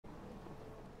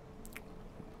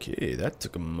Okay, that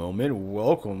took a moment.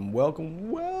 Welcome,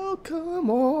 welcome, welcome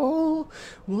all,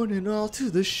 one and all to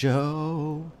the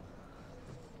show.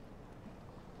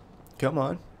 Come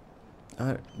on.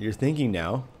 You're thinking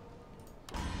now.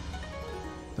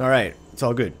 Alright, it's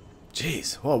all good.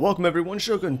 Jeez. Well, welcome everyone.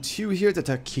 Shogun 2 here at the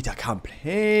Takeda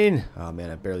campaign. Oh man,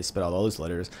 I barely spit out all those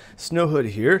letters. Snowhood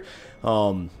here.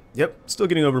 Yep, still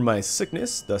getting over my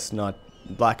sickness, thus not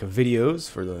lack of videos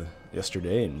for the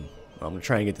yesterday, and I'm gonna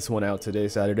try and get this one out today,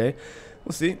 Saturday.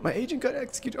 We'll see. My agent got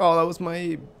executed. Oh, that was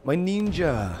my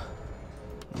ninja.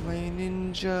 My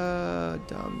ninja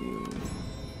Damu.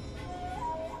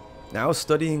 Now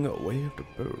studying way of the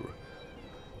bow.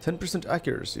 10%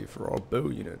 accuracy for all bow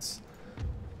units.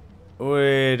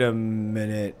 Wait a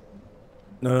minute.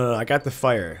 No, I got the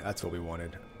fire. That's what we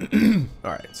wanted.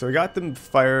 Alright, so we got the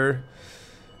fire.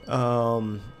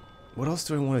 What else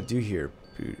do I want to do here?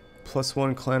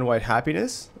 +1 clan-wide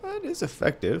happiness? That is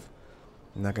effective.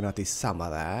 Naganati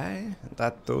Samurai.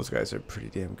 Those guys are pretty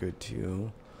damn good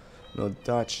too.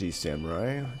 Nodachi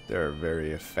Samurai. They're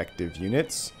very effective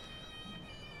units.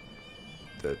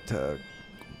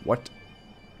 What?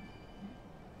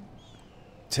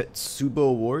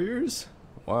 Tetsubo Warriors?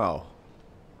 Wow.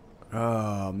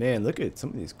 Oh man, look at some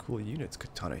of these cool units.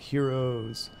 Katana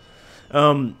Heroes.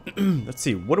 Let's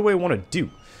see. What do I want to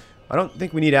do? I don't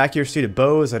think we need accuracy to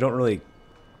bows. I don't really...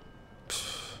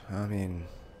 I mean...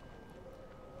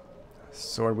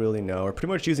 Sword wielding, no. We're pretty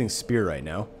much using spear right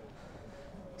now.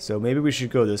 So maybe we should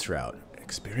go this route.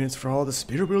 Experience for all the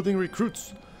spear wielding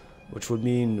recruits. Which would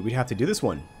mean we'd have to do this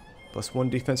one. +1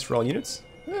 defense for all units.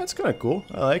 Yeah, that's kind of cool.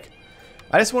 I like.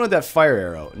 I just wanted that fire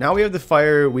arrow. Now we have the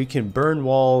fire. We can burn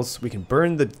walls. We can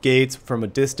burn the gates from a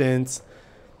distance.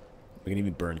 We can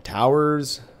even burn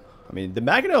towers. I mean, the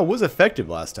Mangonel was effective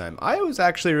last time. I was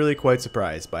actually really quite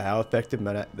surprised by how effective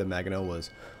the Mangonel was.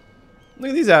 Look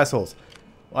at these assholes.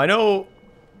 I know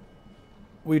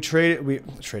we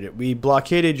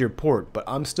blockaded your port, but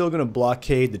I'm still gonna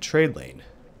blockade the trade lane.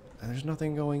 And there's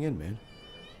nothing going in, man.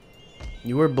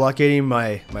 You were blockading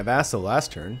my vassal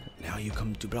last turn. Now you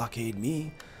come to blockade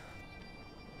me.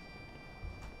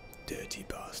 Dirty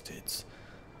bastards.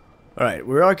 Alright,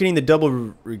 we are getting the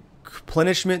double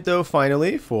replenishment though,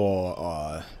 finally,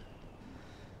 for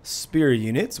spear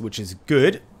units, which is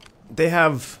good. They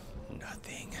have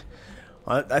nothing.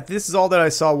 This is all that I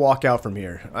saw walk out from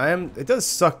here. It does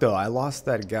suck though. I lost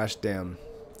that gosh damn...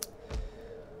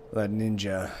 that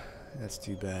ninja. That's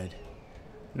too bad.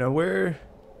 Now where...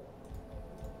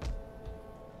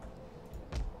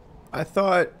 I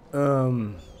thought,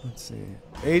 let's see.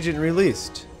 Agent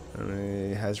released.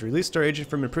 Has released our agent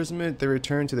from imprisonment. They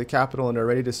return to the capital and are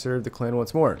ready to serve the clan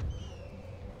once more.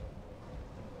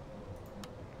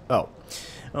 Oh.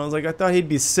 I was like, I thought he'd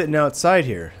be sitting outside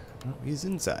here. Oh, he's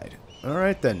inside.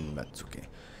 Alright then, Matsuke.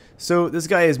 So, this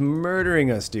guy is murdering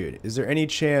us, dude. Is there any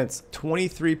chance?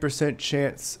 23%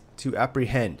 chance to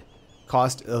apprehend.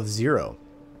 Cost of 0.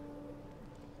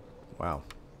 Wow.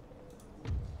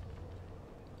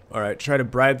 Alright, try to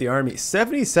bribe the army.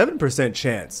 77%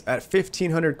 chance at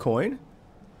 1,500 coin?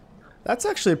 That's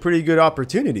actually a pretty good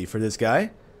opportunity for this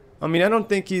guy. I mean, I don't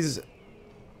think he's...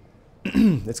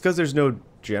 It's because there's no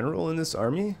general in this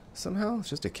army, somehow? It's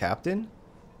just a captain?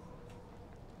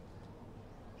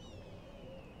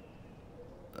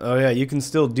 Oh yeah, you can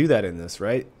still do that in this,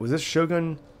 right? Was this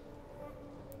Shogun...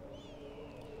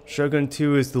 Shogun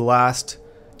 2 is the last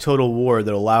Total War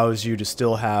that allows you to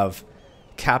still have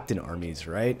captain armies,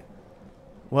 right?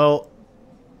 Well,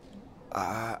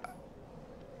 I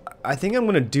think I'm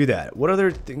gonna do that. What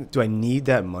other thing do I need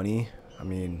that money? I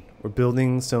mean, we're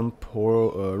building some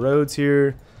poor roads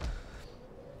here.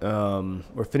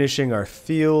 We're finishing our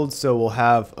field, so we'll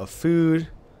have a food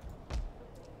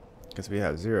because we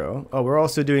have 0. Oh, we're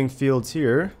also doing fields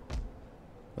here,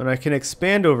 and I can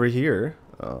expand over here.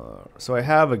 So I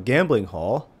have a gambling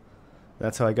hall.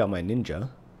 That's how I got my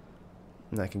ninja.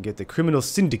 And I can get the criminal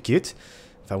syndicate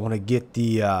if I want to get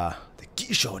the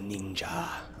Gisho ninja.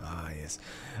 Ah, yes.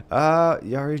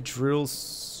 Yari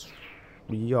drills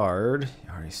yard.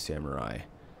 Yari samurai.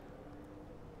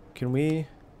 Can we?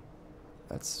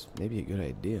 That's maybe a good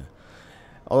idea.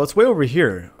 Oh, it's way over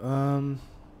here.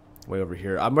 Way over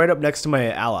here. I'm right up next to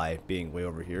my ally being way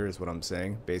over here is what I'm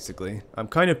saying, basically. I'm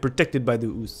kind of protected by the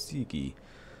Usigi.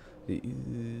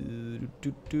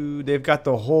 They've got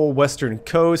the whole western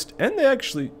coast, and they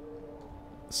actually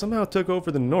somehow took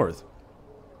over the north.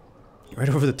 Right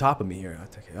over the top of me here.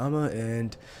 Takayama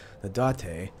and the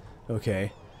Date.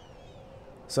 Okay.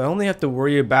 So I only have to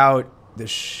worry about the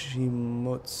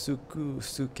Shimotsuku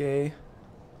Suke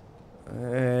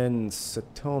and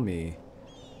Satomi.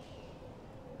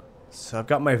 So I've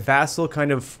got my vassal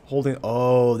kind of holding...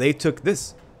 Oh, they took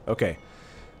this. Okay.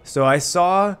 So I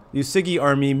saw the Usagi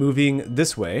army moving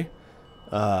this way.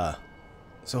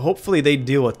 So hopefully they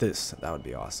deal with this. That would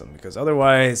be awesome, because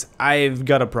otherwise I've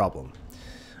got a problem.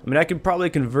 I mean, I could probably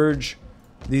converge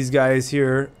these guys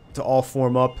here to all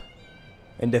form up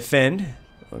and defend.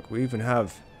 Look, we even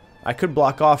have... I could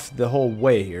block off the whole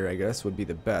way here, I guess, would be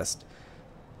the best.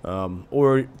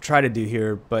 Or try to do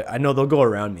here, but I know they'll go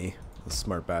around me. Those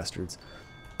smart bastards.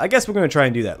 I guess we're going to try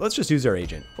and do that. Let's just use our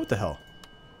agent. What the hell?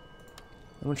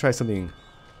 I'm going to try something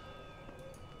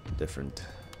different.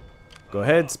 Go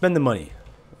ahead, spend the money.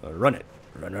 Run it.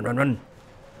 Run, run, run, run.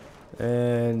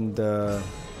 And,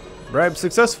 bribe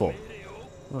successful.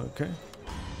 Okay.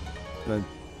 Then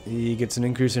he gets an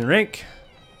increase in rank.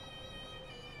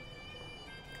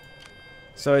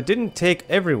 So it didn't take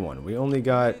everyone. We only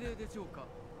got...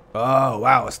 Oh,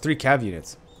 wow. It's 3 cav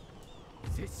units.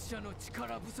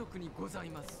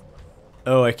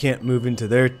 Oh, I can't move into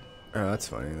their... Oh, that's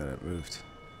funny that it moved.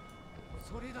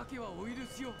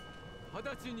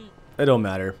 It don't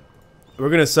matter. We're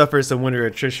going to suffer some winter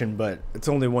attrition, but it's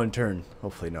only 1 turn.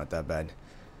 Hopefully not that bad.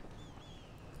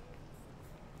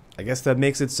 I guess that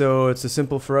makes it so it's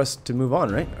simple for us to move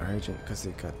on, right? Our agent, because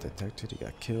he got detected, he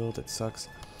got killed. It sucks.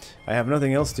 I have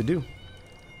nothing else to do.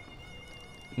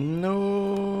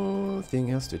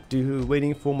 Nothing else to do.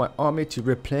 Waiting for my army to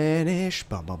replenish.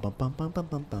 Bum, bum, bum, bum, bum, bum,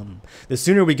 bum, bum. The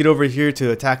sooner we get over here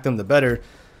to attack them, the better.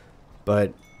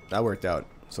 But that worked out.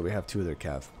 So we have 2 of their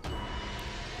cav.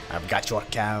 I've got your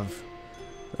cav.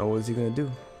 Oh, what is he going to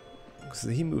do? So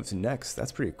he moves next.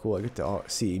 That's pretty cool. I get to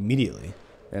see immediately.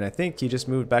 And I think he just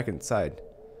moved back inside.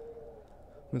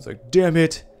 It's like, damn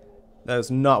it. That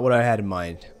is not what I had in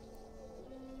mind.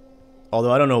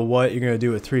 Although I don't know what you're going to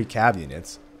do with 3 cav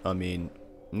units. I mean,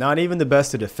 not even the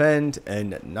best to defend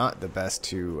and not the best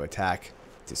to attack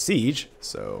to siege.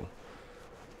 So,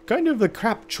 kind of the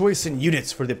crap choice in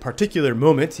units for the particular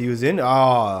moment he was in.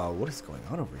 Ah, what is going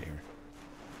on over here?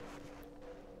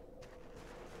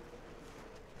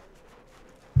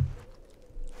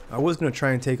 I was going to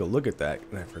try and take a look at that,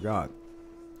 and I forgot.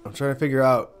 I'm trying to figure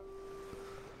out...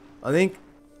 I think...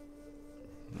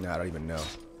 No, I don't even know.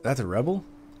 That's a rebel?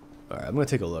 Alright, I'm going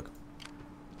to take a look.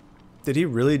 Did he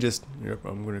really just... Yep,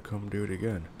 I'm going to come do it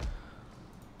again.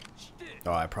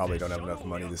 Oh, I probably don't have enough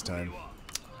money this time.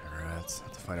 Alright, let's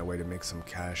have to find a way to make some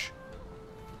cash.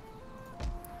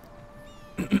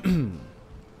 I mean,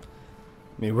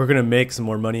 we're going to make some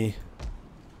more money.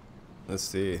 Let's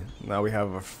see. Now we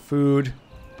have our food.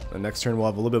 The next turn we'll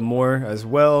have a little bit more as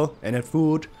well. And a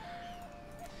food.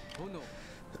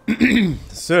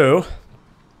 So...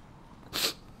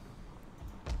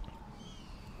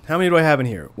 How many do I have in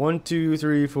here? 1, 2,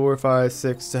 3, 4, 5,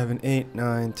 6, 7, 8,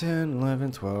 9, 10,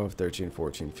 11, 12, 13,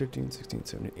 14, 15, 16,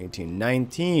 17, 18,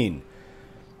 19.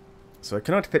 So I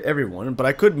cannot fit everyone, but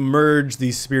I could merge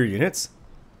these spear units.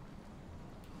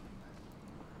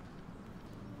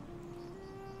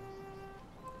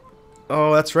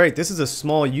 Oh, that's right. This is a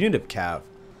small unit of cav.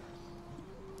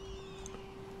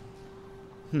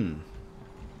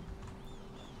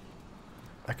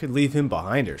 I could leave him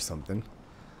behind or something.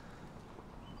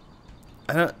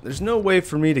 There's no way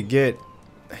for me to get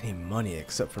any money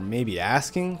except for maybe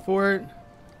asking for it.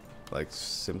 Like,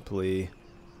 simply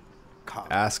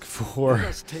ask for... Let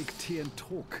us take tea and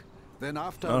talk. Then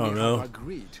after I don't know.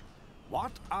 Agreed,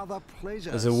 what other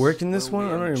pleasures Does it work in this one?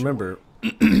 I don't enjoy? remember.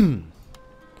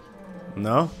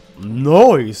 No?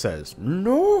 No, he says.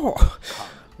 No!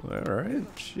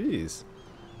 Alright, jeez.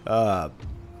 I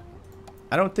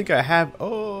don't think I have...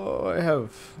 Oh, I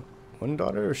have one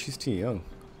daughter, or she's too young.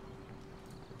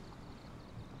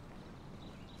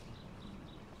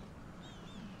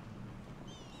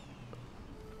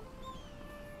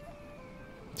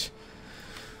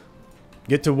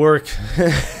 Get to work.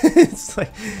 It's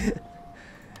like...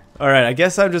 Alright, I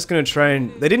guess I'm just gonna try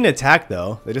and... They didn't attack,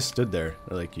 though. They just stood there.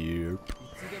 They're like, yep.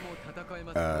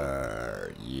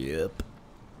 Yep.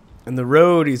 And the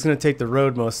road, he's gonna take the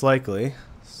road most likely.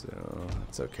 So,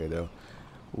 that's okay, though.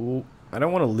 Ooh, I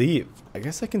don't want to leave. I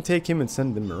guess I can take him and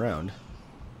send him around.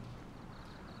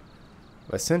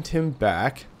 If I sent him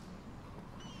back...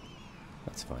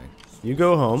 That's fine. You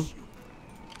go home.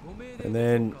 And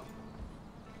then...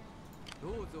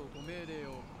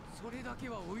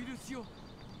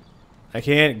 I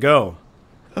can't go.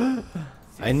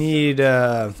 I need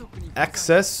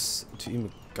access to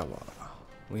Imagawa.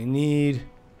 We need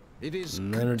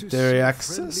military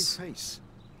access. I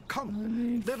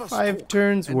need 5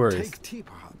 turns worth.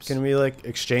 Can we like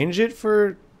exchange it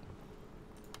for?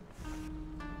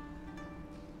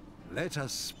 Let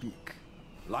us speak.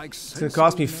 Like It's gonna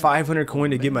cost me 500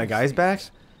 coin to get my guys back?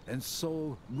 And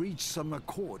so reach some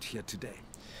accord here today.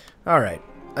 Alright.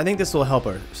 I think this will help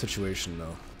our situation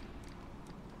though.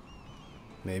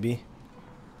 Maybe.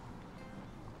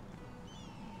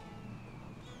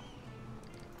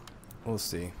 We'll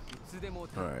see.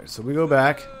 Alright, so we go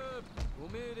back.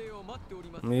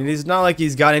 I mean, it's not like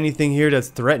he's got anything here that's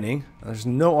threatening. There's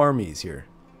no armies here.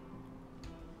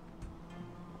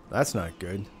 That's not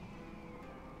good.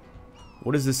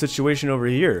 What is the situation over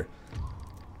here?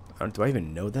 Do I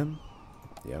even know them?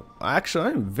 Yep. Actually,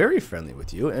 I'm very friendly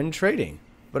with you and trading.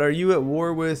 But are you at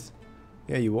war with...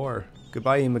 Yeah, you are.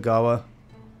 Goodbye, Imagawa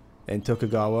and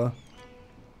Tokugawa.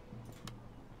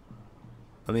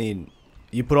 I mean,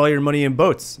 you put all your money in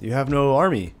boats. You have no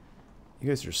army. You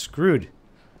guys are screwed.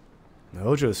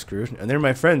 Hojo's screwed. And they're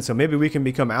my friends, so maybe we can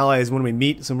become allies when we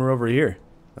meet somewhere over here.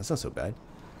 That's not so bad.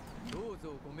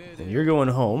 And you're going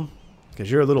home,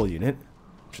 because you're a little unit,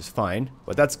 which is fine.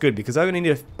 But that's good, because I'm going to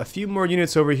need a few more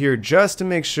units over here just to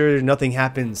make sure nothing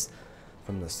happens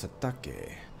from the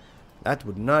Satake. That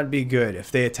would not be good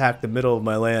if they attack the middle of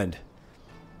my land.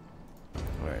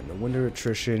 Alright, no wonder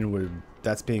attrition would...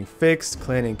 That's being fixed.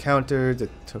 Clan encountered.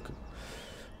 That took...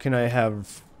 Can I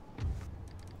have...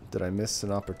 Did I miss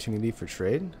an opportunity for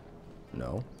trade?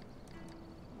 No.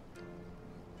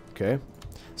 Okay.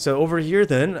 So over here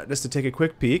then, just to take a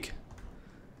quick peek.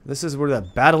 This is where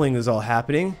that battling is all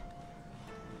happening.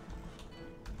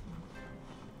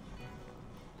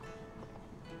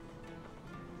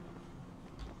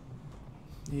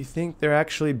 You think they're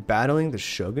actually battling the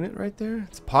shogunate right there?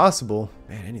 It's possible.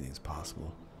 Man, anything's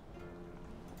possible.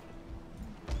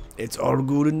 It's all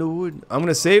good in the wood. I'm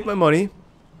gonna save my money.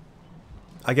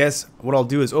 I guess what I'll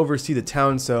do is oversee the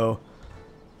town, so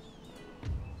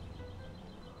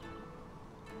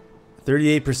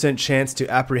 38% chance to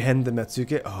apprehend the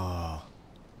Matsuke. Oh.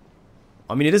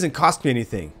 I mean, it doesn't cost me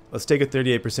anything. Let's take a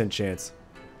 38% chance.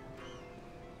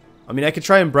 I mean, I could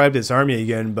try and bribe this army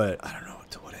again, but I don't know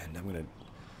to what end. I'm gonna...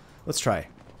 Let's try.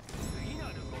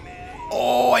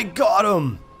 Oh, I got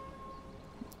him!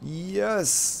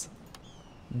 Yes!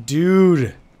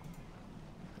 Dude!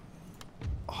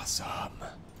 Awesome.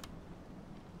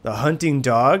 The hunting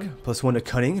dog, +1 to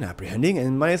cunning and apprehending,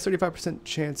 and minus 35%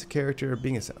 chance of character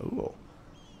being a... Ooh.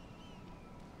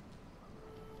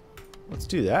 Let's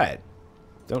do that.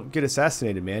 Don't get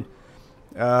assassinated, man.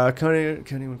 Cunning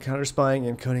when counter spying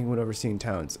and cunning when overseeing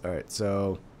towns. Alright,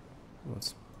 so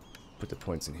let's put the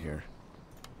points in here.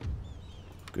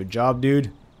 Good job,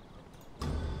 dude.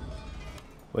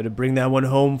 Way to bring that one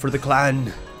home for the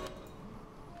clan.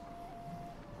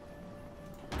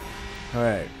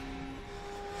 Alright.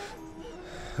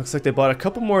 Looks like they bought a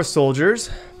couple more soldiers.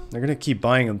 They're gonna keep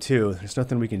buying them too. There's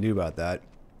nothing we can do about that.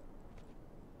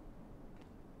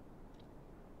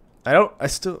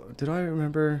 Did I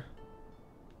remember?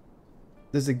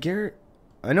 Does the Garrett...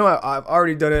 I know I've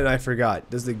already done it and I forgot.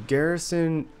 Does the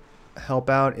garrison help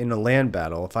out in a land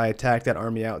battle if I attack that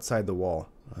army outside the wall?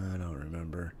 I don't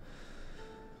remember.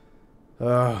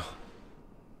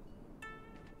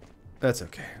 That's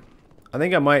okay. I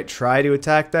think I might try to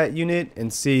attack that unit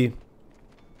and see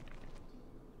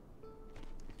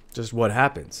just what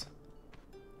happens.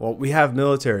 Well, we have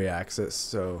military access,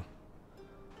 so...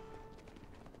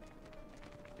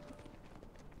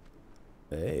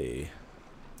 Hey.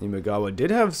 Imagawa did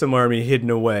have some army hidden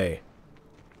away.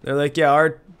 They're like, yeah,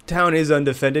 our town is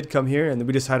undefended, come here, and then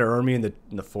we just had our army in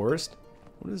the forest.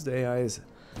 What is the AI's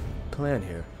plan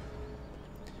here?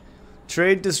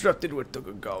 Trade disrupted with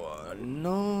Tokugawa.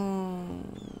 No.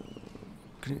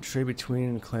 Couldn't trade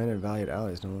between clan and valued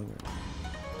allies no longer.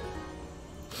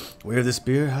 Where the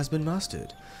spear has been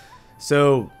mastered.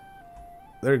 So,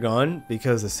 they're gone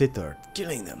because the Sith are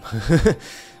killing them.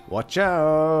 Watch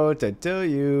out, I tell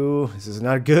you. This is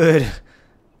not good.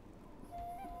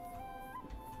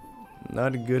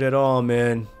 Not good at all,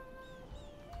 man.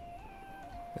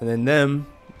 And then them.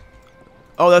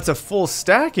 Oh, that's a full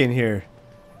stack in here.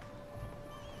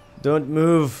 Don't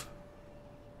move.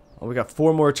 Oh, we got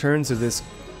 4 more turns of this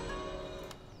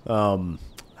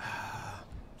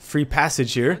free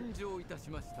passage here.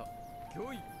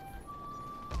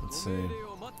 Let's see.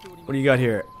 What do you got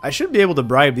here? I should be able to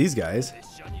bribe these guys.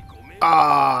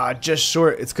 Ah, just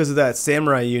short. It's because of that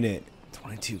samurai unit.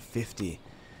 2250.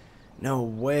 No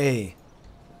way.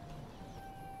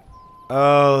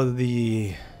 Oh,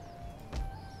 it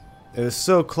was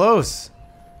so close.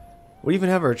 We even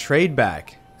have our trade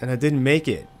back, and I didn't make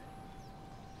it.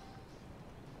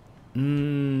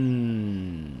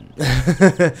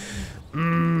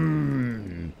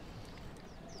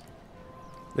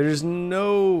 There's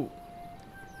no...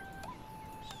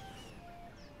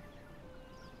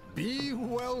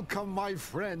 Welcome, my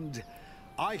friend.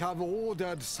 I have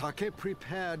ordered sake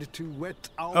prepared to wet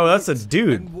our Oh, that's a lips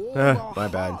dude. and warm our My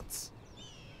bad. hearts.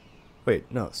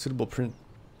 Wait, no. Suitable print.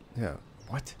 Yeah.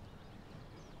 What?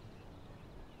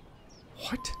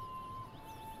 What?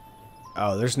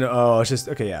 Oh, there's no. Oh, it's just.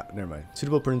 Okay, yeah. Never mind.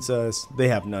 Suitable princess. They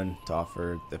have none to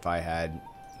offer. If I had,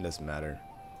 it doesn't matter.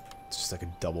 It's just like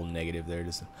a double negative there.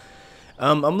 Just.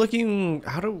 I'm looking.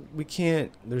 How do we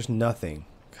can't? There's nothing.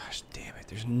 Gosh damn it.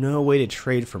 There's no way to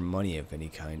trade for money of any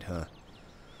kind, huh?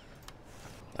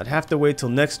 I'd have to wait till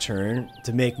next turn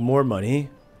to make more money.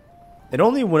 It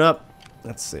only went up.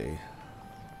 Let's see.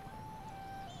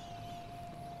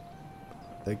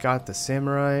 They got the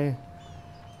samurai.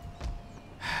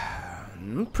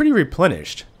 Pretty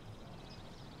replenished.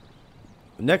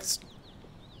 Next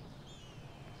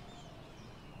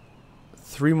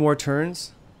 3 more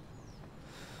turns.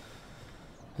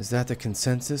 Is that the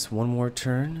consensus? 1 more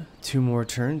turn, 2 more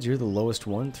turns. You're the lowest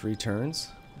one. 3 turns.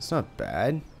 It's not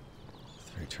bad.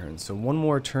 3 turns. So 1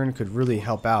 more turn could really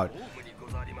help out.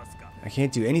 I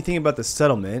can't do anything about the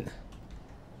settlement.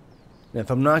 And if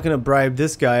I'm not going to bribe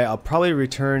this guy, I'll probably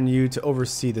return you to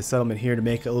oversee the settlement here to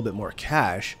make a little bit more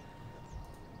cash.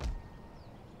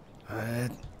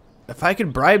 If I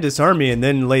could bribe this army and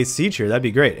then lay siege here, that'd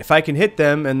be great. If I can hit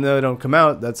them and they don't come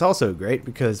out, that's also great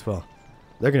because, well,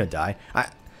 they're going to die.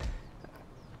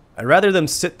 I'd rather them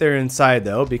sit there inside,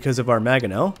 though, because of our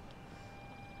Maganel.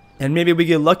 And maybe we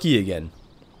get lucky again.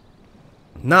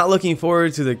 Not looking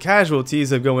forward to the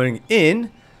casualties of going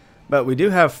in, but we do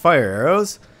have fire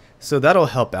arrows, so that'll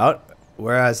help out.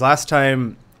 Whereas last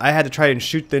time, I had to try and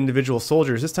shoot the individual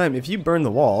soldiers. This time, if you burn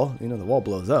the wall, you know, the wall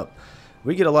blows up.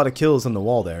 We get a lot of kills on the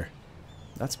wall there.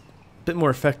 That's a bit more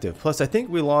effective. Plus, I think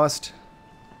we lost...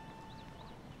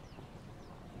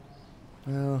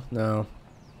 Well, no.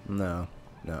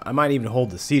 I might even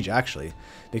hold the siege, actually.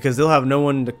 Because they'll have no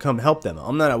one to come help them.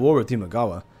 I'm not at war with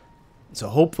Imagawa. So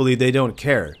hopefully they don't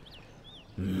care.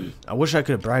 I wish I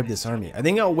could have bribed this army. I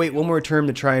think I'll wait 1 more turn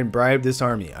to try and bribe this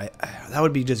army. That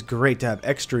would be just great to have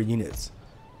extra units.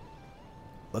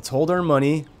 Let's hold our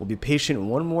money. We'll be patient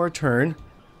 1 more turn.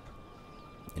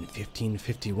 In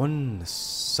 1551, the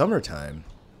summertime.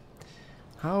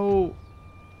 How...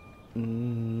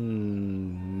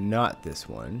 not this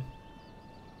one.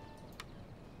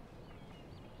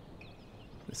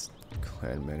 This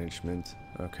clan management.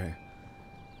 Okay.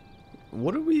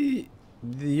 What are we...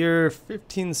 The year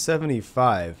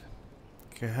 1575.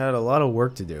 I had a lot of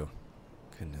work to do.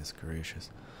 Goodness gracious.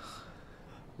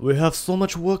 We have so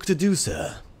much work to do,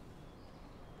 sir.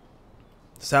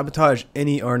 Sabotage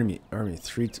any army.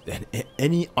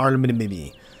 Any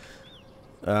army.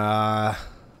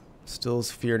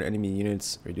 Stills fear in enemy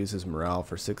units. Reduces morale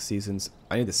for 6 seasons.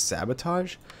 I need to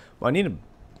sabotage? Well, I need to...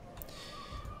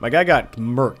 My guy got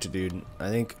murked, dude. I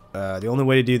think the only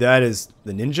way to do that is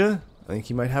the ninja. I think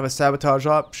he might have a sabotage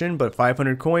option, but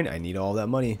 500 coin, I need all that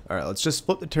money. Alright, let's just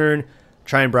flip the turn.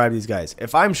 Try and bribe these guys.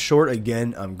 If I'm short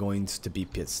again, I'm going to be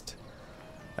pissed.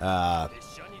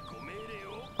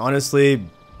 Honestly,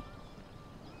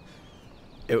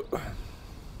 it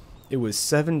was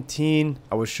 17.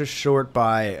 I was just short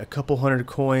by a couple hundred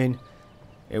coin.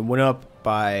 It went up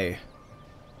by...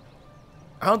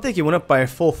 I don't think it went up by a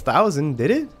full 1,000,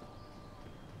 did it?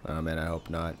 Oh man, I hope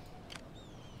not.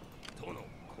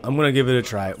 I'm gonna give it a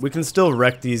try. We can still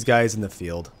wreck these guys in the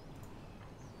field.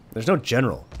 There's no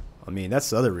general. I mean, that's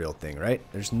the other real thing, right?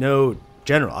 There's no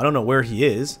general. I don't know where he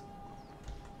is,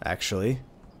 actually.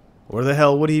 Where the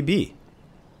hell would he be?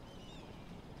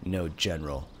 No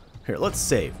general. Here, let's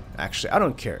save. Actually, I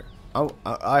don't care.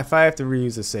 If I have to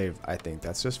reuse a save, I think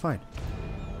that's just fine.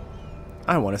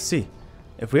 I want to see.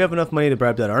 If we have enough money to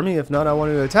bribe that army, if not, I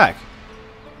want to attack.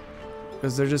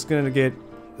 Because they're just going to get...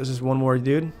 There's just 1 more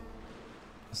dude.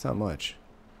 That's not much.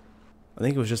 I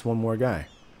think it was just 1 more guy.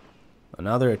 And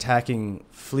now they're attacking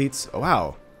fleets. Oh,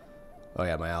 wow. Oh,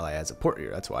 yeah, my ally has a port here.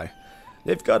 That's why.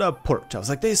 They've got a port. I was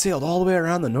like, they sailed all the way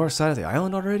around the north side of the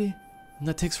island already? And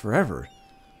that takes forever.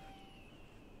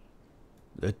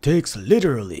 It takes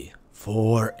literally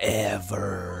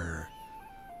forever.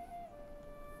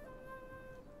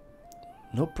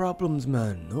 No problems,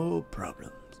 man. No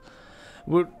problems.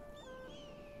 We're...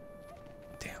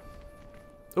 Damn.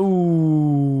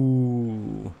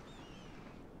 Ooh.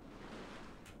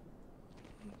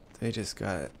 They just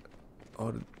got...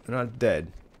 Oh, they're not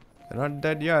dead. They're not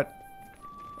dead yet.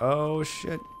 Oh,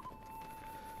 shit.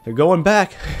 They're going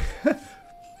back.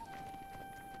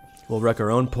 We'll wreck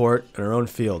our own port and our own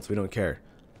fields. We don't care.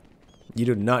 You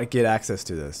do not get access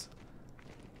to this.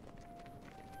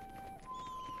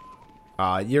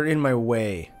 You're in my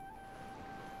way.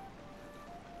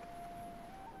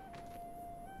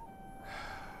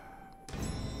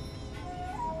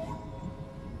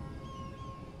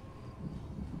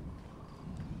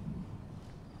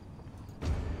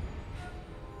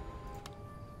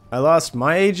 I lost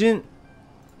my agent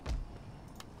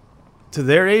to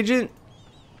their agent?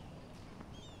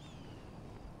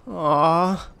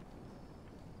 Aww.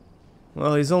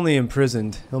 Well, he's only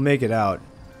imprisoned. He'll make it out.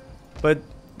 But,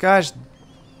 gosh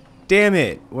damn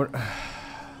it.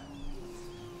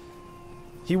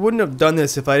 He wouldn't have done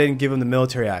this if I didn't give him the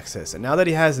military access. And now that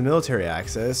he has the military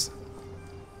access...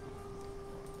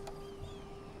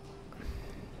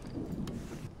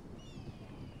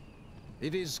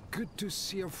 It is good to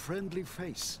see a friendly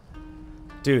face.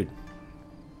 Dude.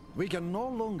 We can no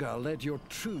longer let your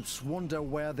troops wander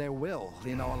where they will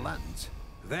in our lands.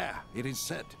 There, it is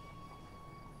said.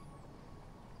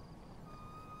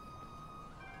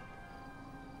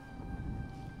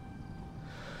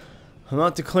 I'm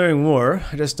not declaring war.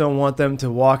 I just don't want them to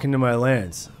walk into my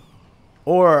lands.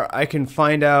 Or I can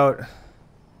find out...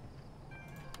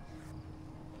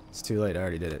 It's too late. I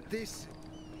already did it. This...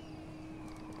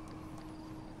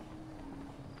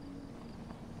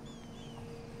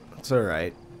 It's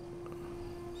alright.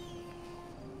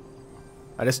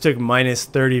 I just took minus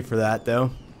 30 for that,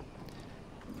 though.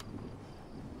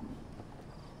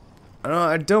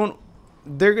 I don't...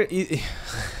 They're gonna...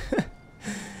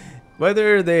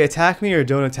 Whether they attack me or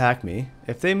don't attack me,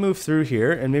 if they move through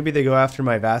here, and maybe they go after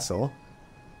my vassal,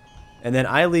 and then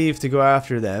I leave to go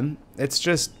after them, it's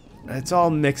just... It's all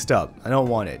mixed up. I don't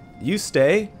want it. You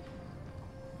stay,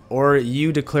 or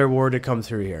you declare war to come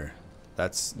through here.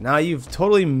 That's... Now you've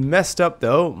totally messed up,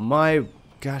 though. My...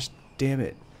 Gosh damn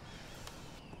it.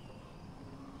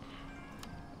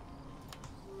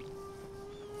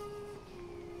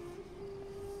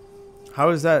 How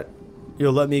is that?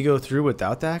 You'll let me go through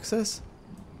without the access?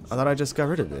 I thought I just got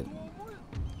rid of it.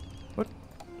 What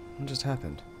just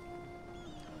happened?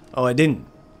 Oh, I didn't.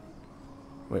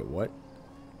 Wait, what?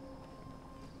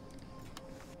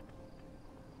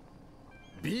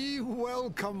 Be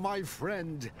welcome, my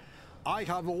friend. I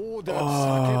have ordered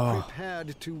sake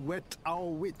prepared to whet our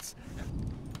wits.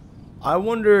 I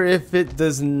wonder if it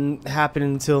doesn't happen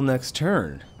until next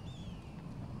turn.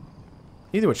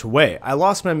 Either which way, I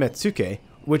lost my Metsuke,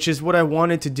 which is what I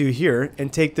wanted to do here,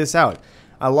 and take this out.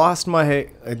 I lost my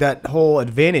that whole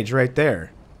advantage right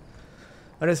there.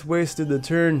 I just wasted the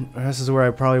turn. This is where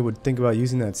I probably would think about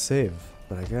using that save,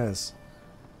 but I guess.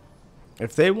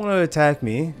 If they want to attack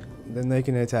me, then they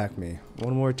can attack me.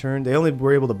 One more turn. They only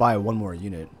were able to buy one more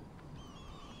unit.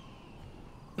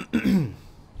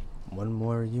 One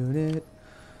more unit.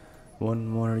 One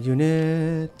more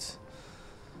unit.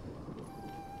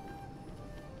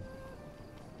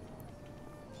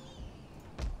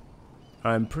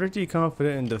 I'm pretty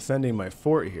confident in defending my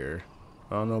fort here.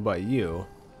 I don't know about you.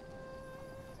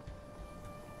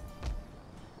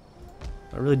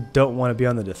 I really don't want to be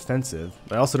on the defensive.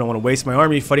 I also don't want to waste my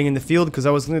army fighting in the field because I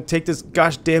was going to take this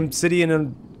gosh damn city in a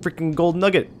freaking gold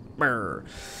nugget.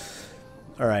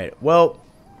 Alright, well.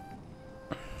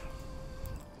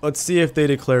 Let's see if they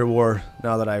declare war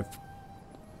now that I've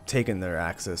taken their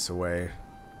access away.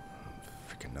 I'm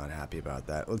freaking not happy about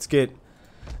that. Let's get...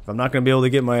 If I'm not going to be able to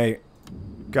get my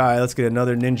guy, let's get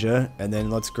another ninja. And then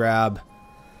let's grab...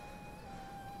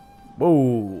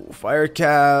 Whoa, fire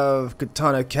cav,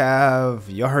 katana cav,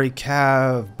 yari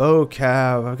cav, bow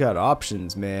cav. I've got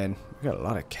options, man. I've got a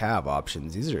lot of cav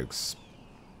options. These are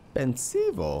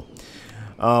expensive.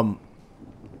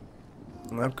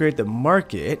 Upgrade the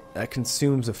market. That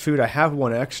consumes the food. I have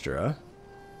one extra.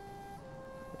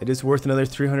 It is worth another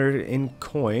 300 in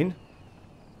coin.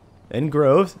 In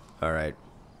growth. Alright.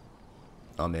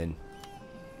 I'm in.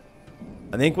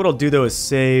 I think what I'll do though is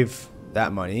save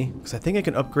that money, because I think I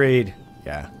can upgrade,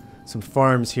 yeah, some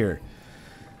farms here.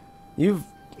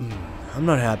 I'm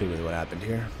not happy with what happened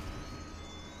here.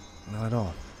 Not at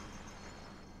all.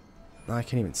 No, I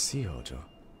can't even see Hojo.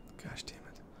 Gosh damn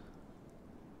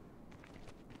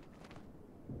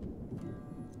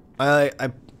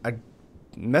it. I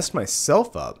messed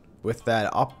myself up with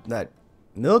that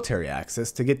military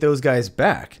access to get those guys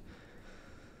back.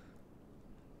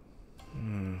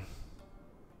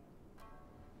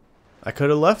 I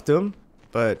could have left him,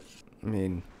 but, I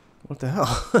mean, what the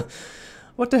hell?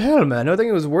 What the hell, man? I think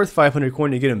it was worth 500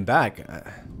 coin to get him back.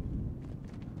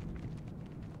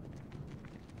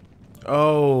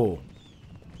 Oh.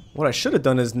 What I should have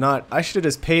done is not... I should have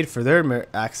just paid for their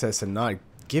access and not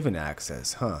given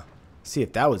access, huh? See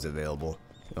if that was available.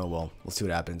 Oh, well, we'll see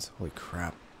what happens. Holy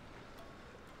crap.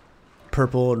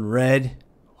 Purple and red.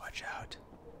 Watch out.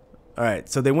 Alright,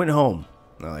 so they went home.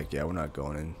 They're like, yeah, we're not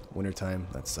going in wintertime.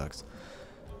 That sucks.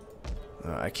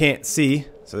 I can't see,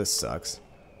 so this sucks.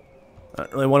 I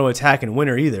don't really want to attack in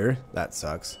winter either. That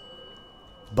sucks.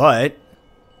 But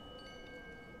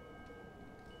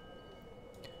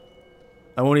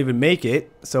I won't even make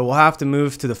it. So we'll have to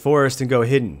move to the forest and go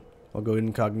hidden. I'll go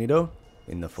incognito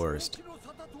in the forest.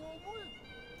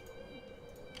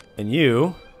 And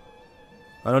you,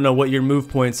 I don't know what your move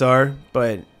points are,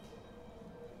 but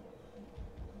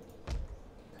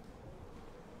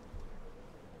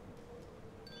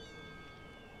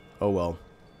oh well.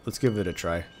 Let's give it a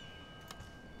try.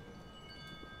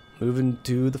 Moving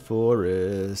to the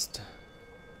forest.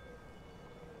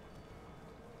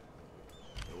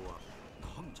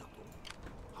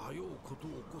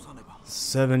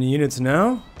 Seven units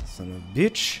now? Son of a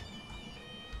bitch.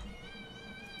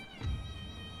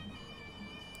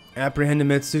 Apprehend the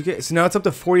Metsuke. So now it's up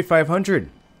to 4,500.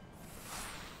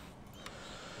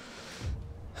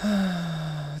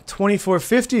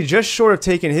 2450, just short of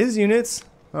taking his units.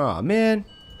 Aw, man.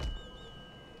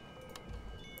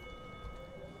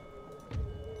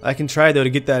 I can try though to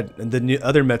get that the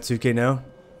other Metsuke now.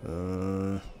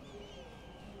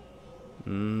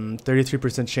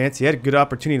 33% chance. He had a good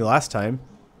opportunity last time.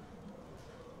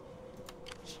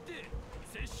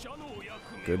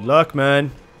 Good luck,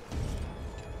 man.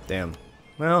 Damn.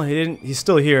 Well, he didn't. He's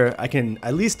still here. I can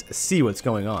at least see what's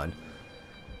going on.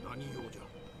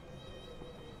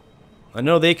 I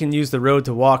know they can use the road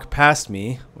to walk past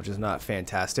me, which is not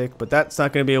fantastic, but that's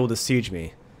not going to be able to siege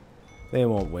me. They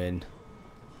won't win.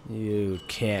 You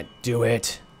can't do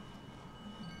it.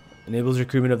 Enables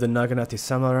recruitment of the Naganate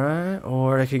Samurai,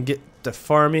 or I can get the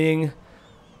farming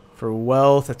for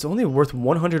wealth. That's only worth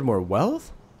 100 more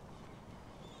wealth?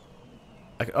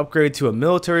 I can upgrade to a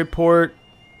military port.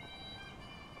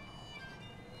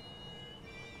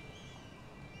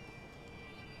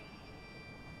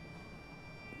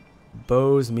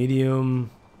 Bows, medium.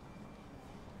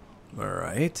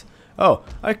 Alright. Oh,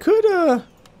 I could,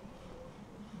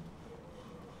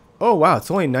 oh, wow,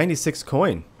 it's only 96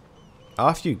 coin.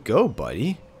 Off you go,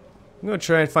 buddy. I'm gonna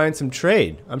try and find some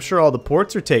trade. I'm sure all the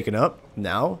ports are taken up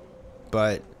now,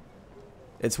 but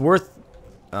it's worth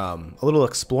a little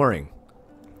exploring.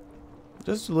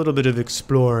 Just a little bit of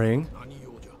exploring.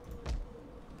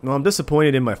 Well, I'm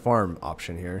disappointed in my farm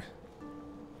option here.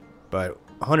 But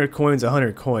 100 coins,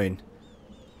 100 coin.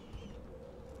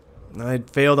 I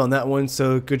failed on that one,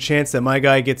 so good chance that my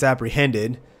guy gets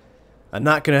apprehended. I'm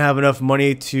not going to have enough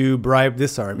money to bribe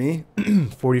this army.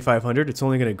 4,500, it's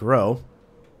only going to grow.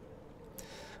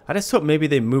 I just hope maybe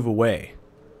they move away.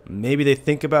 Maybe they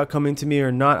think about coming to me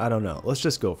or not, I don't know. Let's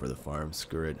just go for the farm,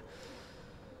 screw it.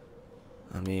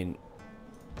 I mean,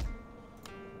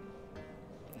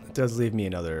 it does leave me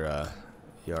another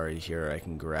Yari here I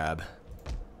can grab.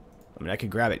 I mean, I could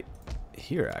grab it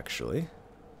here, actually.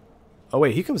 Oh,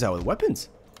 wait, he comes out with weapons.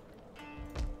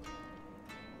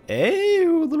 Hey, a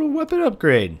little weapon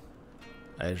upgrade.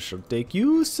 I shall take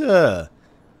you, sir.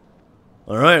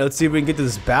 Alright, let's see if we can get to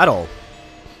this battle.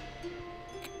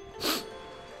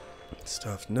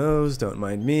 Stuffed nose, don't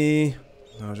mind me.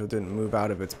 Najo didn't move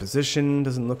out of its position,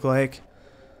 doesn't look like.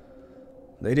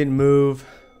 They didn't move.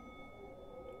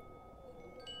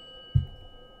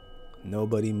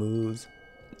 Nobody moves.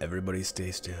 Everybody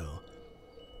stay still.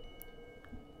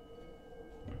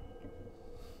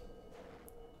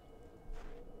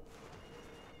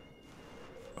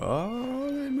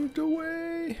 Oh, they moved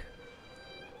away.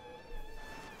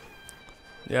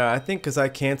 Yeah, I think because I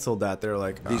canceled that, they're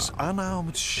like, oh. This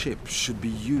unarmed ship should be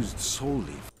used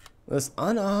solely. This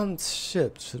unarmed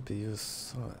ship should be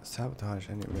used. Sabotage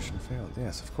any mission failed.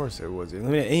 Yes, of course it was.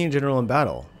 Eliminate any general in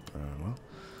battle. Well.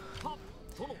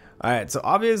 Alright, so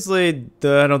obviously,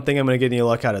 I don't think I'm going to get any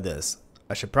luck out of this.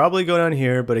 I should probably go down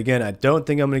here, but again, I don't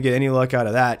think I'm going to get any luck out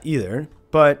of that either.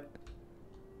 But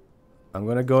I'm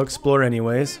going to go explore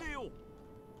anyways.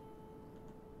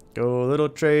 Go, little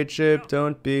trade ship,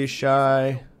 don't be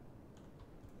shy.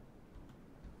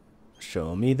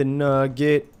 Show me the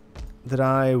nugget that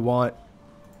I want.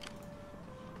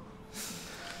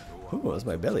 Ooh, that's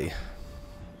my belly.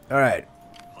 Alright.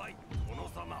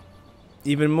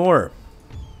 Even more.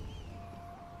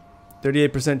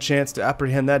 38% chance to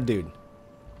apprehend that dude.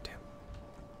 Damn.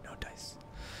 No dice.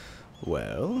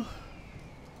 Well.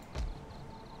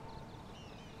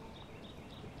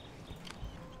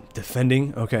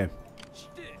 Defending? Okay.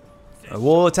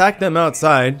 We'll attack them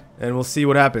outside, and we'll see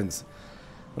what happens.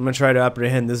 I'm gonna try to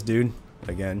apprehend this dude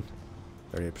again.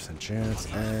 38% chance,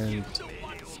 and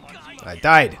I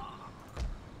died.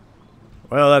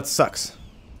 Well, that sucks.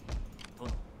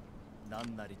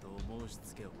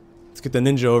 Let's get the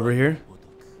ninja over here.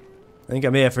 I think I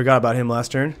may have forgot about him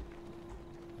last turn.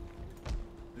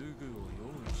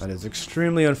 That is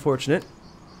extremely unfortunate.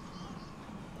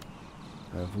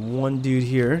 I have one dude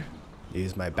here.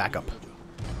 He's my backup.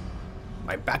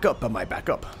 My backup of my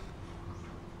backup.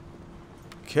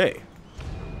 Okay.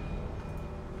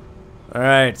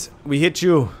 Alright, we hit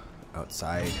you.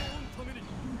 Outside.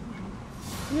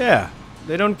 Yeah,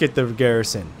 they don't get the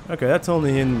garrison. Okay, that's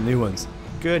only in the new ones.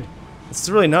 Good. It's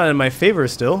really not in my favor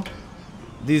still.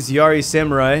 These Yari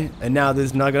Samurai and now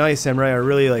this Naganai Samurai are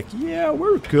really like, yeah,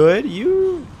 we're good.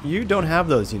 You don't have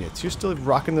those units. You're still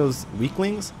rocking those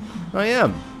weaklings? I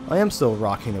am still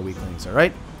rocking the weaklings,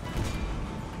 alright?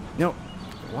 You know,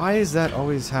 why does that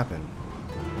always happen?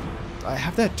 I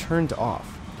have that turned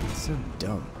off. It's so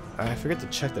dumb. I forget to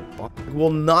check the box. It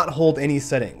will not hold any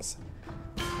settings.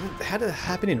 It had to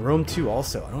happen in Rome 2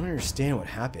 also. I don't understand what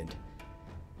happened.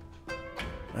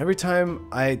 Every time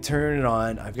I turn it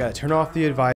on, I've got to turn off the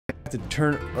advisor. I have to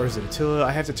turn, or is it Attila?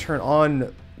 I have to turn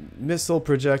on missile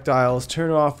projectiles, turn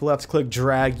off left click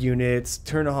drag units,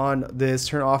 turn on this,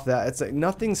 turn off that. It's like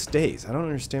nothing stays. I don't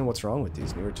understand what's wrong with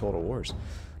these newer Total Wars.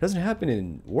 It doesn't happen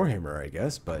in Warhammer, I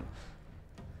guess, but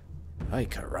ay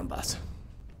carambas.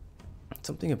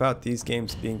 Something about these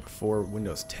games being before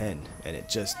Windows 10, and it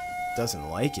just doesn't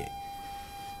like it.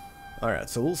 Alright,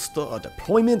 so we'll start a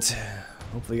deployment.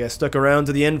 Hopefully you guys stuck around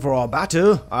to the end for our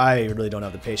battle. I really don't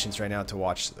have the patience right now to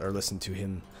watch or listen to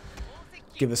him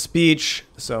give a speech,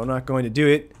 so I'm not going to do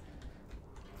it.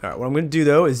 Alright, what I'm going to do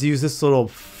though is use this little...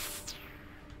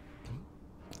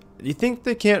 Do you think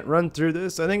they can't run through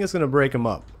this? I think it's going to break them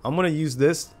up. I'm going to use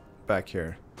this back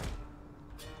here.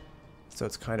 So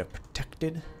it's kind of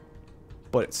protected,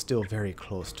 but it's still very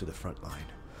close to the front line.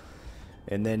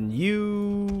 And then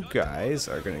you guys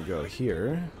are going to go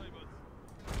here.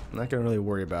 I'm not going to really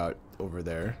worry about over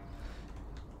there.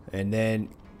 And then,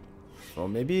 well,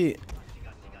 maybe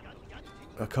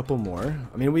a couple more.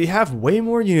 I mean, we have way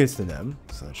more units than them,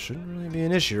 so that shouldn't really be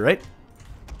an issue, right?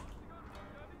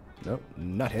 Nope,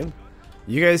 not him.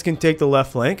 You guys can take the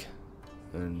left flank.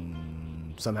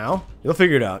 And somehow, you'll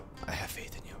figure it out. I have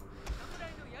faith in you.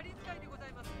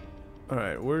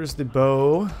 Alright, where's the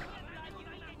bow?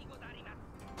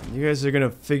 You guys are going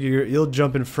to figure... You'll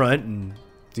jump in front and...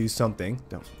 do something.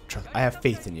 Don't trust. I have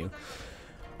faith in you.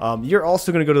 You're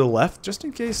also going to go to the left, just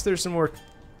in case there's some more.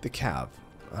 The cav.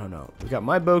 I don't know. We got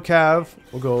my bow cav.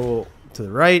 We'll go to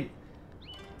the right.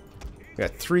 We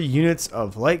got 3 units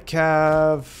of light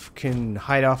cav. Can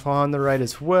hide off on the right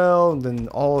as well. And then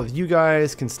all of you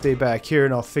guys can stay back here,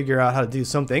 and I'll figure out how to do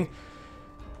something.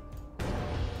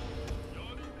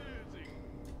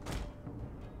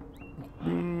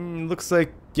 Looks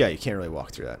like, yeah, you can't really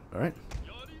walk through that. All right.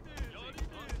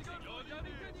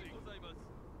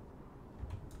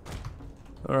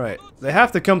 Alright, they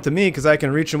have to come to me because I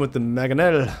can reach them with the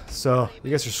Mangonel, so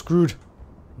you guys are screwed.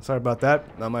 Sorry about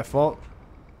that, not my fault.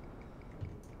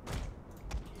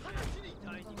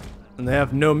 And they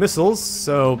have no missiles,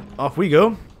 so off we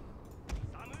go.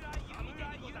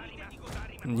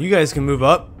 And you guys can move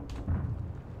up.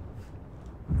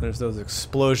 There's those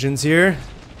explosions here.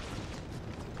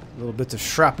 Little bits of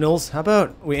shrapnels. How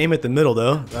about we aim at the middle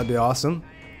though? That'd be awesome.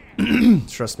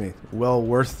 Trust me, well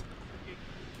worth.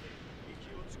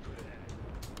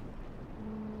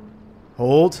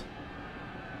 Hold.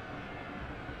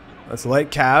 That's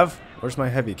light cav. Where's my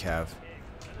heavy cav?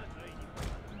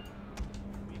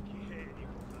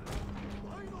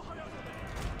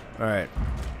 Alright.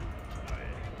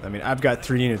 I mean, I've got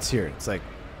 3 units here. It's like...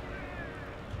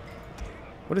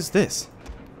 What is this?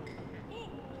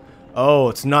 Oh,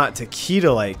 it's not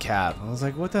Takeda light cav. I was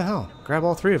like, what the hell? Grab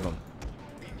all 3 of them.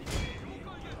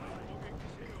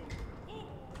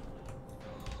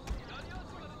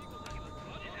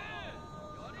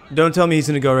 Don't tell me he's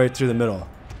going to go right through the middle.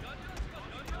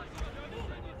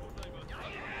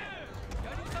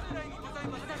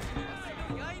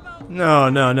 No,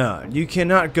 no, no. You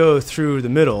cannot go through the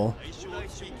middle.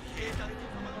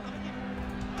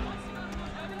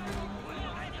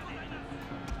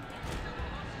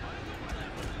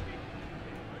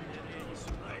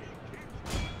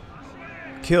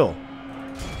 Kill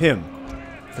him.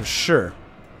 For sure.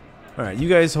 Alright, you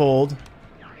guys hold.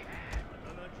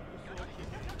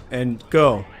 And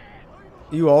go.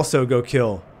 You also go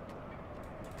kill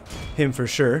him for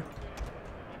sure.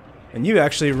 And you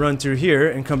actually run through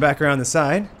here and come back around the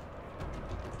side.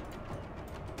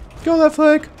 Go left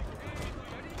flank.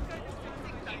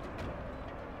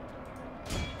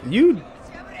 You...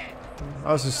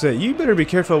 I was just saying, you better be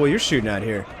careful what you're shooting at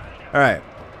here. Alright.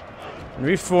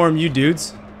 Reform you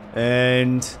dudes.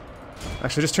 And...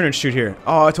 Actually, just turn and shoot here.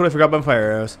 Oh, I totally forgot about fire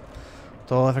arrows.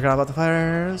 Totally forgot about the fire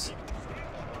arrows.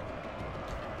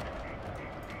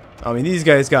 I mean, these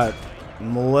guys got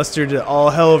molested to all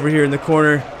hell over here in the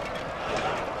corner.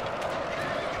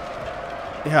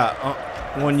 Yeah,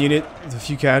 1 unit with a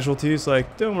few casualties.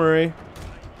 Like, don't worry.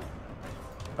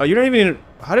 Oh, you're not even...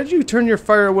 How did you turn your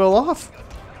fire wheel off?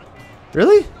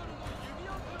 Really?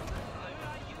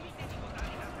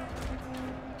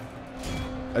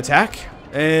 Attack.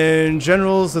 And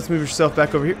generals, let's move yourself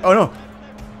back over here. Oh no.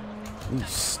 Ooh,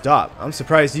 stop. I'm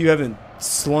surprised you haven't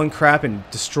slung crap and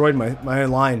destroyed my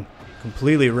line.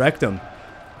 Completely wrecked them.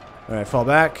 Alright, fall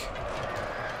back.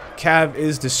 Cav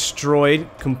is destroyed.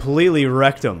 Completely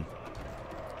wrecked them.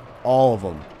 All of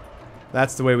them.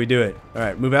 That's the way we do it.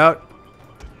 Alright, move out.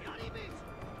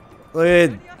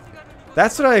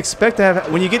 That's what I expect to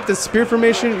have. When you get the spear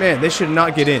formation, man, they should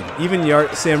not get in. Even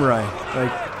Yart Samurai.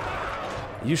 Like,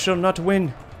 you shall not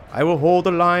win. I will hold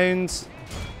the lines.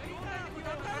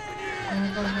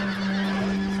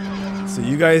 So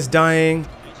you guys dying.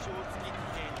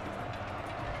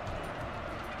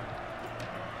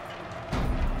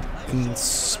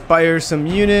 Inspire some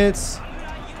units.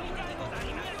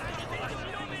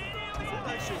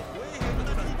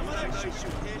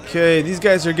 Okay, these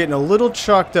guys are getting a little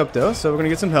chalked up though, so we're gonna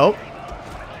get some help.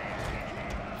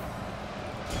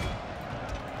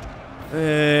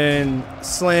 And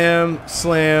slam,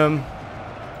 slam.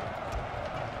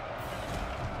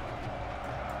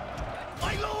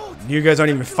 You guys aren't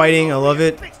even fighting, I love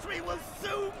it.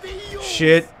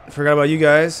 Shit, forgot about you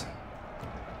guys.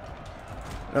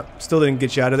 Oh, still didn't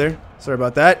get you out of there. Sorry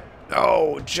about that.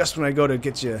 Oh, just when I go to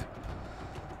get you.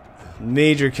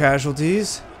 Major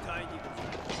casualties.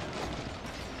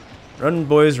 Run,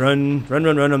 boys, run. Run,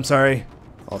 run, run, I'm sorry.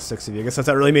 All 6 of you. I guess that's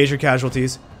not really major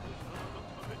casualties.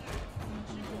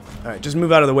 Alright, just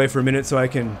move out of the way for a minute so I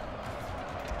can...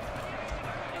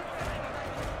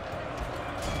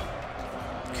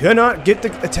 Cannot get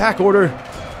the attack order.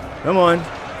 Come on.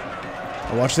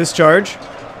 I'll watch this charge.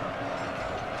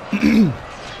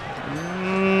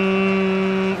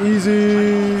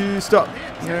 Easy. Stop.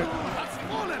 Yeah.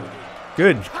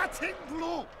 Good.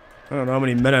 I don't know how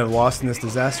many men I've lost in this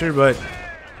disaster, but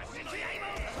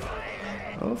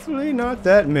hopefully not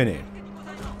that many.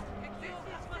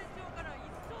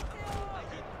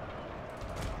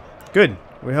 Good.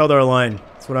 We held our line.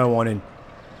 That's what I wanted.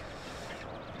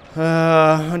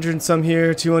 100 and some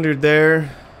here, 200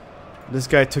 there. This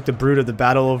guy took the brute of the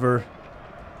battle over.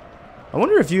 I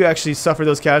wonder if you actually suffered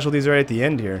those casualties right at the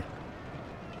end here.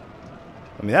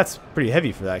 I mean, that's pretty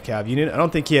heavy for that cav unit. I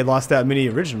don't think he had lost that many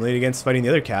originally against fighting the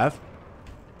other cav.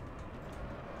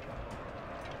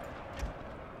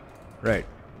 Right.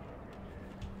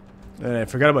 And I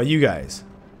forgot about you guys.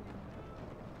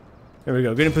 There we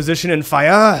go. Get in position and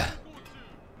fire.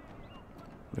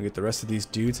 We'll get the rest of these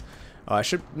dudes. I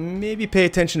should maybe pay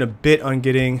attention a bit on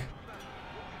getting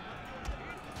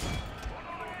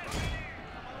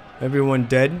everyone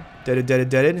dead. Deaded, deaded,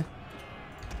 deaded.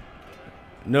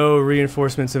 No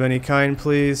reinforcements of any kind,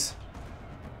 please.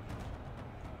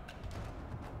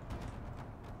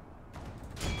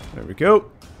 There we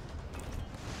go.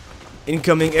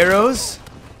 Incoming arrows.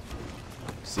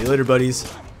 See you later,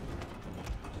 buddies.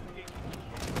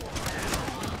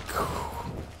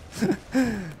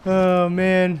 Oh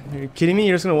man, are you kidding me?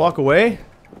 You're just gonna walk away?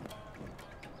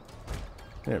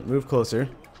 There, move closer.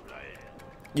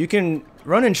 You can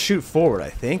run and shoot forward, I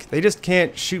think. They just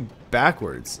can't shoot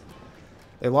backwards.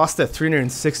 They lost that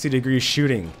 360-degree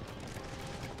shooting.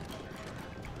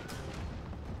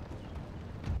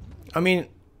 I mean,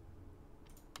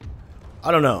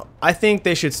 I don't know. I think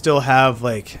they should still have,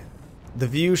 like, the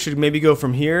view should maybe go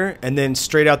from here and then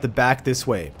straight out the back this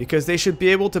way. Because they should be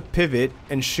able to pivot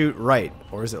and shoot right.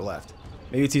 Or is it left?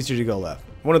 Maybe it's easier to go left.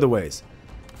 One of the ways.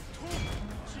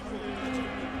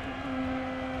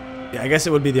 Yeah, I guess it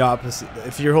would be the opposite.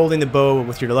 If you're holding the bow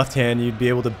with your left hand, you'd be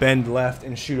able to bend left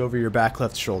and shoot over your back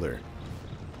left shoulder.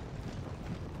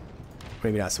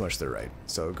 Maybe not so much to the right,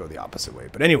 so go the opposite way.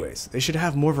 But anyways, they should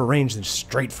have more of a range than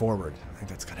straight forward. I think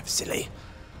that's kind of silly.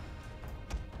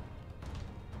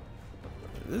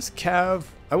 This cav,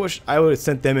 I wish I would have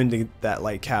sent them into that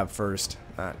light cav first.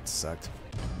 That sucked.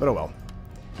 But oh well.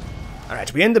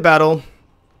 Alright, we end the battle.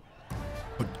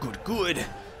 Good, good, good.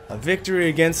 A victory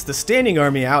against the standing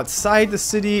army outside the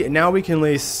city, and now we can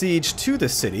lay siege to the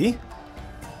city.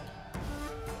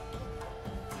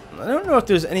 I don't know if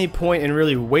there's any point in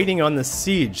really waiting on the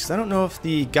siege, because I don't know if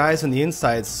the guys on the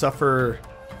inside suffer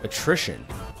attrition.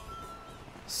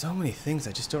 So many things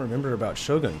I just don't remember about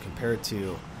Shogun compared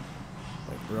to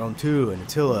like Rome 2 and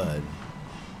Attila and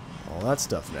all that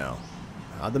stuff now.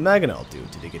 How'd the Maganal do?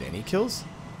 Did he get any kills?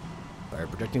 Fire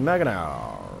protecting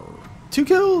Maganal. 2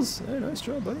 kills! Hey, nice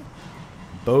job, buddy.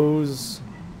 Bows.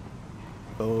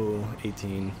 Bow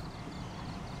 18.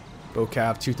 Bow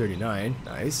cap 239.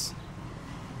 Nice.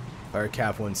 Fire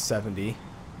cap 170.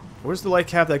 Where's the light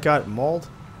cap that got mauled?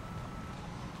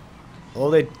 Well,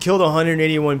 they killed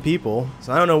 181 people,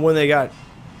 so I don't know when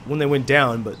they went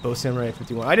down, but both Samurai at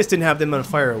 51. I just didn't have them on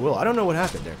fire at will. I don't know what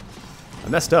happened there. I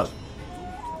messed up.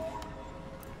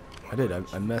 I did.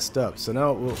 I messed up. So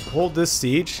now we'll hold this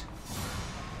siege.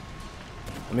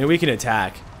 I mean, we can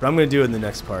attack, but I'm going to do it in the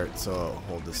next part, so I'll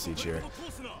hold this siege here.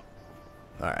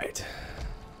 Alright.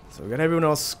 So we got everyone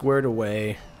else squared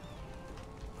away.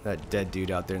 That dead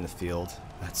dude out there in the field.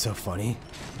 That's so funny.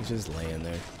 He's just laying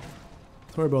there.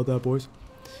 Sorry about that, boys.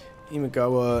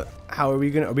 Imagawa, how are we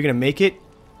gonna make it?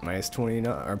 Minus 29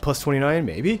 or plus 29,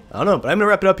 maybe? I don't know, but I'm gonna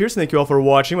wrap it up here. So thank you all for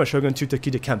watching my Shogun 2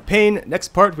 Takeda campaign. Next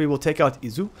part, we will take out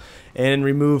IZU and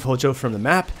remove Hojo from the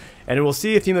map, and we'll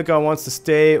see if Imagawa wants to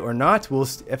stay or not.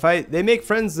 If they make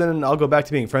friends, then I'll go back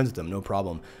to being friends with them, no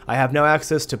problem. I have now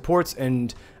access to ports,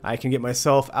 and I can get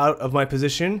myself out of my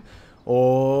position.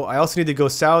 Oh, I also need to go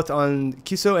south on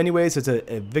Kiso anyways. It's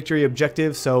a victory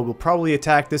objective, so we'll probably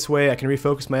attack this way. I can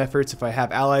refocus my efforts. If I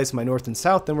have allies in my north and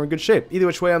south, then we're in good shape. Either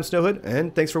which way, I'm Snowhood,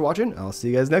 and thanks for watching. I'll see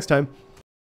you guys next time.